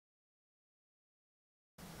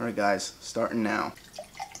Alright guys, starting now.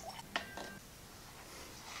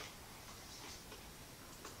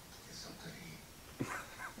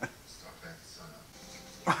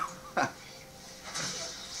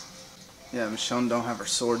 Yeah, Michonne don't have her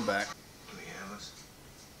sword back.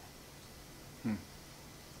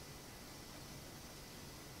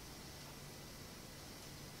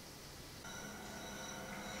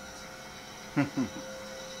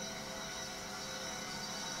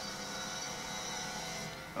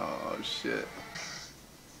 Oh shit.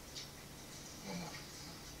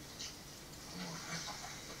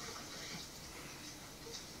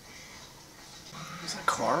 Is that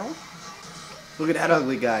Carl? Look at that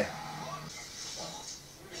ugly guy.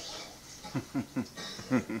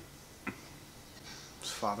 His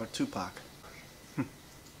father, Tupac.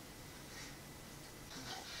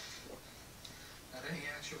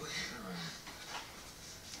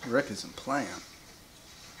 Rick isn't playing.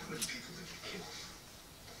 How many people did you kill?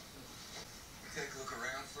 We take a look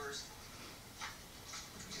around first.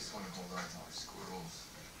 We just want to hold on to our squirrels.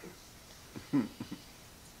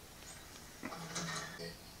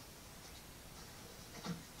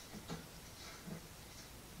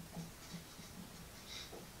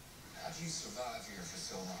 How'd you survive here for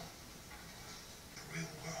so long? The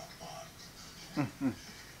real world, Bob.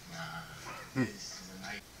 Nah, this is a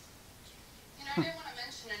night. You know, I didn't want to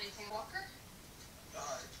mention anything, Walker.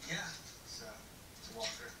 Yeah, it's a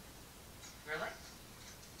Walker. Really?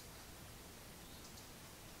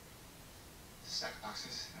 Sack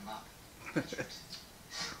boxes and a mop.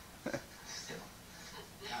 Still,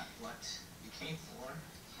 not what you came for.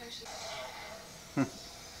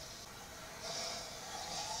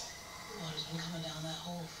 Water's been coming down that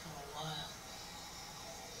hole for a while.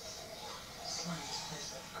 Slime this place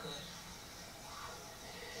up good.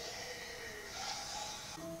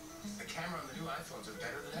 The camera on the new iPhones are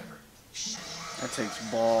better than ever. That takes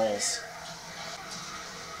balls.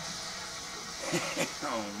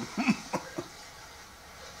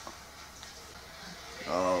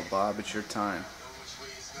 Oh, Bob, it's your time.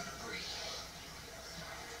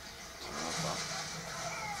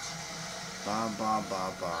 Bob, Bob,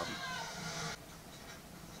 Bob, Bob.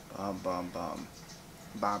 Bob, Bob, Bob.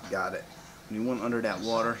 Bob got it. When you went under that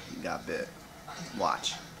water, you got bit.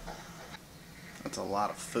 Watch. That's a lot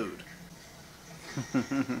of food.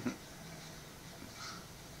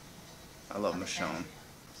 I love Michonne.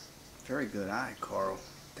 Very good eye, Carl.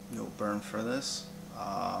 No burn for this?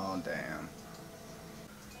 Oh, damn.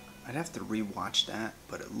 I'd have to rewatch that,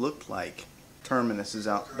 but it looked like Terminus is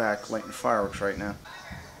out back lighting fireworks right now.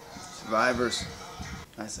 Survivors.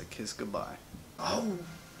 That's a kiss goodbye. Oh!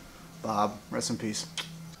 Bob, rest in peace.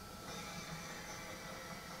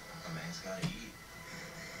 A man's gotta eat.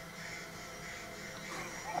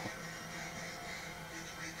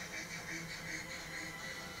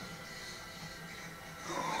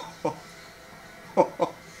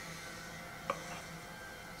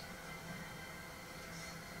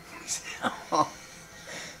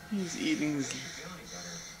 He's eating his...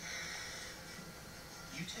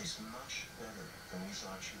 You taste much better than we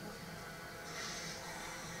thought you would.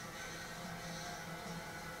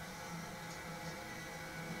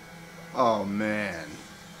 Oh, man.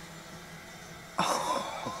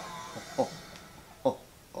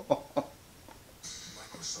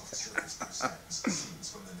 Microsoft Surface presents scenes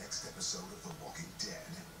from the next episode of The Walking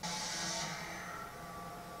Dead.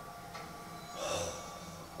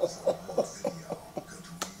 For more video, go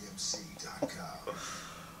to emc.com.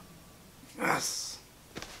 Yes.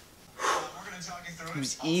 We're gonna talk you through it. He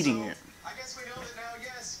was eating Also, it. I guess we know that now,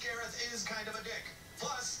 yes, Gareth is kind of a dick.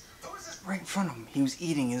 Plus, who is this? Right in front of him. He was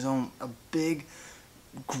eating his own, a big,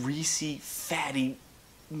 greasy, fatty,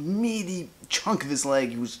 meaty chunk of his leg.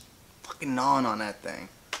 He was fucking gnawing on that thing.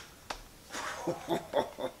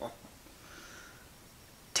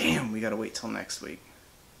 Damn, we gotta wait till next week.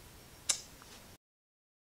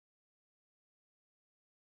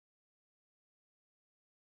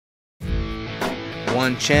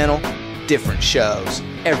 One channel, different shows,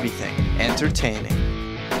 everything entertaining.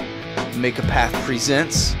 Make a Path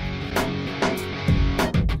presents